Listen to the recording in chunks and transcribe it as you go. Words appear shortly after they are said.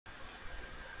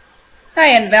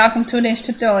Hi and welcome to this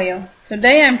tutorial.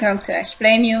 Today I'm going to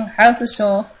explain you how to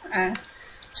solve a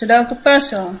Sudoku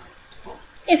puzzle.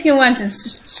 If you want to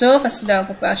solve a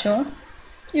Sudoku puzzle,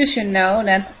 you should know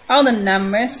that all the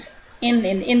numbers in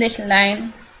this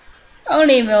line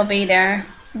only will be there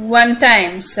one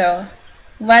time. So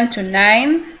 1 to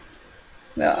 9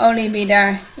 will only be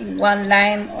there in one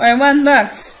line or one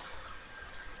box.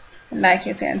 And like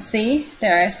you can see,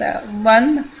 there is a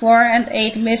 1, 4 and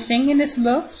 8 missing in this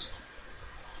box.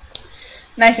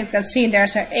 Like you can see,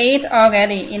 there's an 8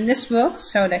 already in this box,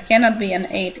 so there cannot be an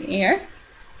 8 here.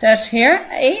 There's here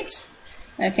 8,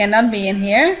 it cannot be in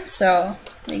here, so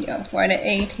we go for the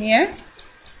 8 here.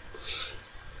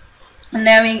 And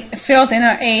then we filled in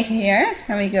our 8 here,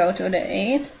 and we go to the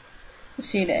 8. You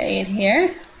see the 8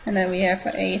 here, and then we have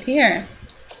an 8 here.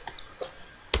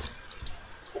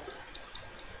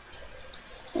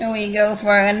 And we go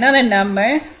for another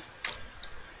number.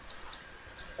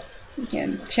 You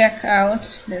can check out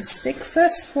the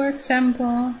 6s, for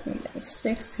example. We get a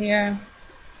 6 here.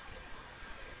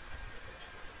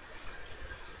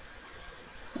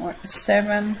 Or a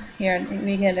 7. Here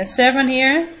we get a 7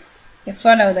 here. You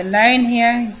follow the line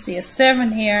here. You see a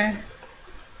 7 here.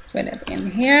 Put it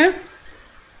in here.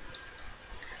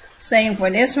 Same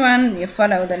for this one. You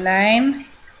follow the line.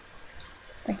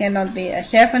 There cannot be a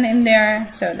 7 in there,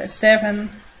 so the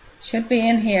 7 should be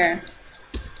in here.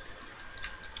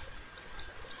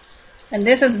 And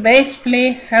this is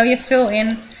basically how you fill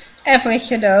in every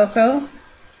Sudoku.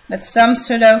 But some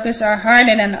Sudokus are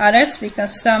harder than others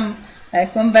because some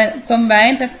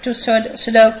combine the two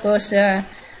Sudokus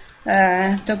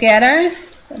together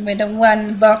with a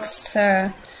one box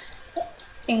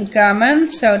in common.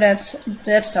 So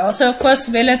that's also a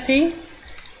possibility.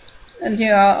 And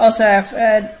you also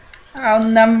have all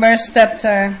numbers that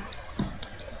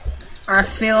are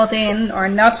filled in or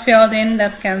not filled in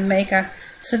that can make a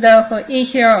Sudoku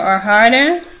easier or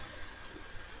harder.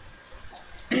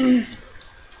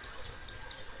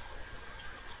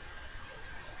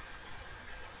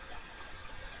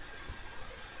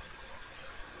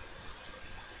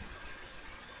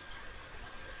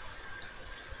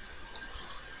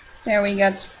 There we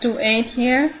got 2 8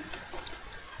 here.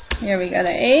 Here we got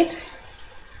an 8.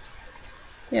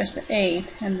 Here's the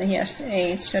 8 and here's the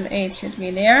 8, so the 8 should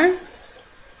be there.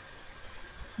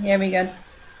 Here we got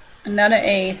another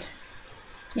 8.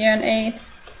 Here an 8. You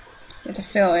have to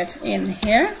fill it in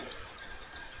here.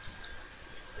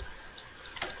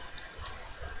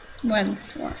 1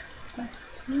 4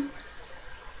 5 2.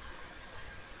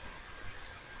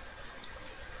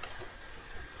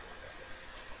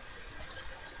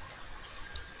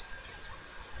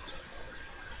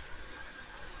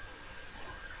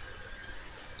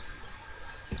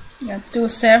 You got 2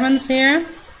 7s here,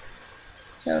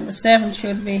 so the 7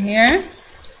 should be here.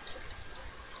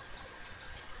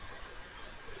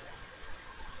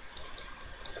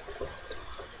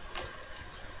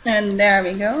 And there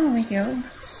we go,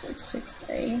 6 6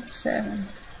 8 7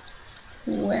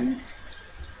 1.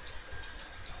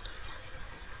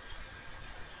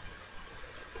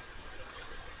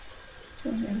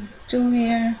 And 2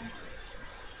 here,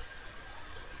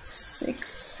 6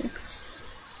 6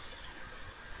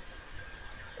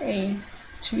 8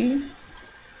 3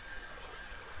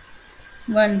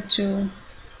 1 2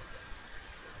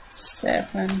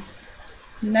 7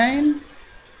 9.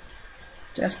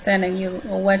 Just telling you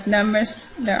what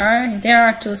numbers there are. There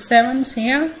are 2 7s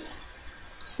here,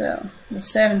 so the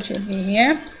 7 should be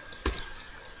here.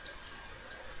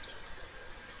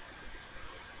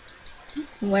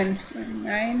 1 4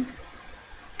 9.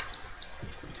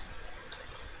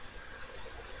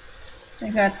 I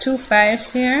got 2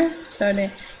 5s here, so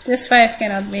this 5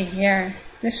 cannot be here.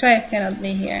 This 5 cannot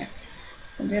be here.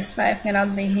 And this 5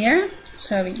 cannot be here,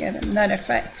 so we get another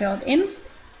 5 filled in.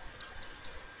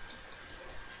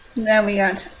 Then we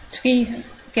got 3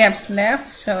 gaps left,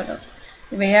 so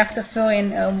we have to fill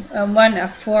in a 1, a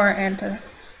 4 and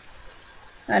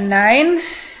a 9.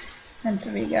 And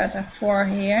we got a 4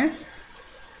 here.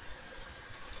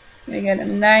 We got a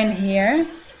 9 here.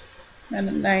 And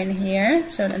a 9 here,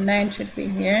 so the 9 should be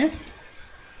here.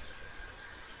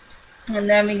 And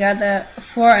then we got a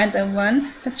 4 and a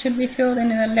 1 that should be filled in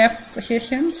the left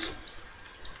positions.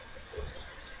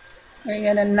 We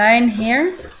got a 9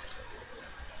 here.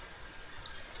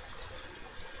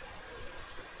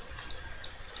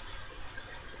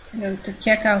 I'm going to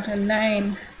check out a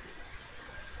 9.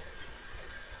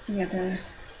 We got a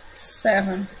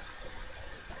 7,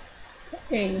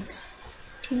 8,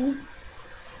 2.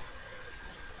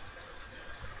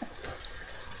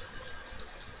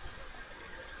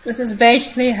 This is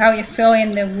basically how you fill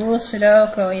in the rule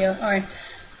Sudoku.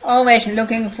 always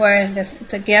looking for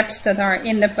the gaps that are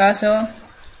in the puzzle.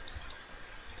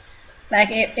 Like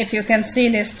if you can see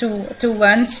these two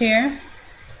ones here,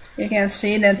 you can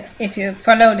see that if you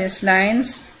follow these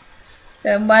lines,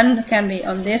 the one can be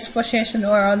on this position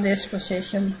or on this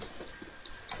position.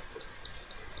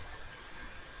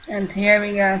 And here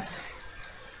we got,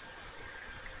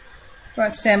 for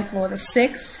example, the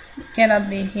 6 cannot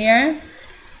be here,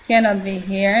 cannot be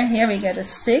here. Here we get a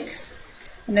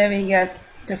 6, and then we get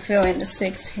to fill in the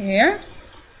 6 here.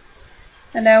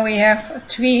 And now we have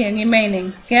 3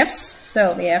 remaining gaps.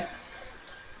 So we have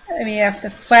the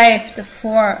 5, the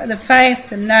 4, the 5,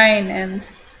 the 9, and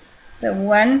the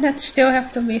 1 that still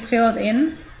have to be filled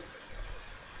in.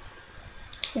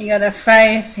 We got a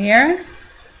 5 here,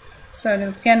 so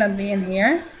that cannot be in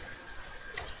here.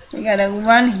 We got a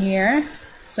 1 here,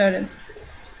 so that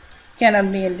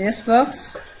cannot be in this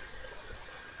box.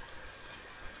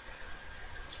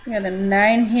 We got a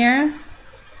 9 here.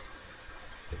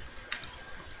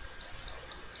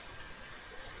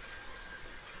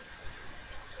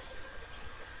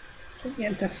 We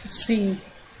get to see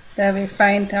that we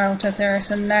find out that there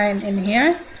is a 9 in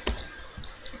here,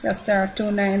 because there are 2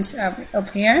 9s up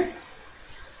here.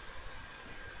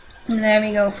 And then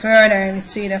we go further and we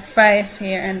see the 5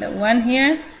 here and the 1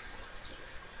 here.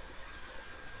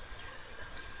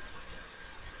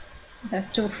 The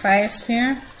 2 5s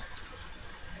here.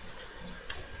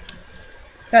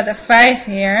 Got a 5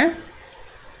 here.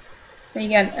 We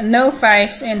got no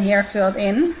 5s in here filled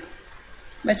in.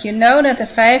 But you know that the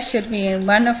 5 should be in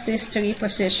one of these 3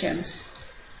 positions.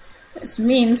 This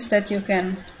means that you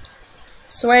can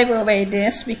swipe away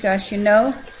this, because you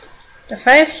know the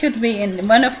 5 should be in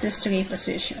one of these 3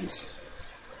 positions.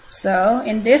 So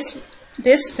in this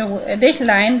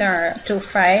line there are 2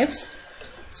 5s,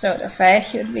 so the 5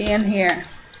 should be in here.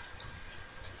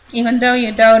 Even though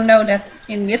you don't know that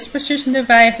in which position the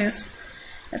 5 is,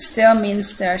 it still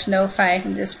means there's no 5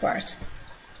 in this part.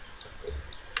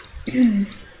 And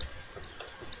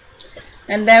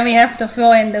then we have to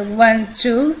fill in the 1,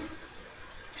 2,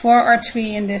 4 or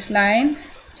 3 in this line.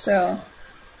 So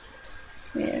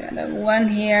we got a 1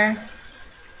 here.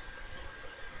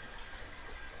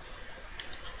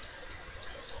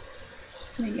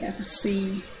 We got a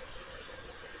C.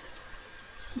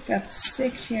 We got a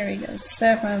 6 here. We got a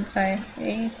 7, 5,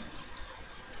 8.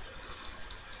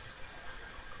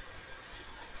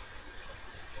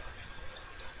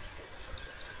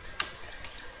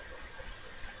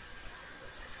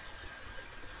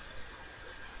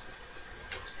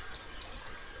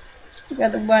 We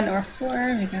got a 1 or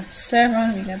 4, we got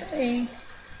 7, we got 8,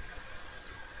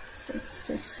 6,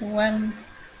 6, 1.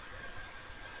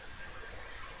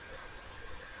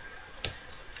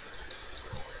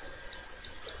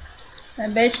 I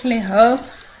basically hope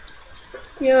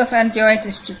you have enjoyed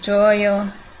this tutorial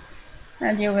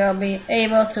and you will be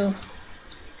able to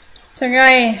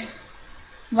try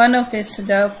one of these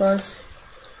Sudokus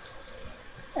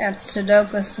at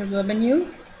Sudokus menu.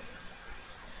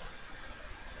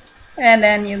 And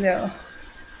then you go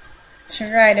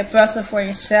try the puzzle for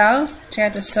yourself, try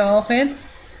to solve it.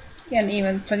 You can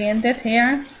even print it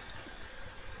here.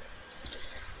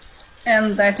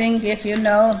 And I think if you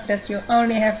know that you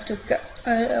only have to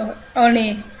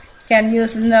only can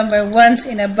use the number once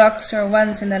in a box or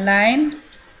once in a line,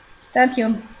 that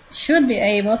you should be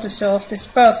able to solve this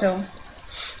puzzle.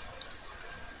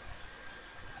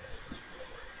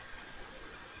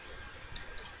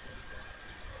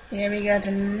 Here we got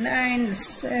the 9, the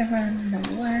 7, the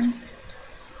 1.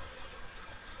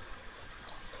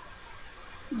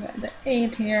 We got the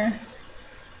 8 here.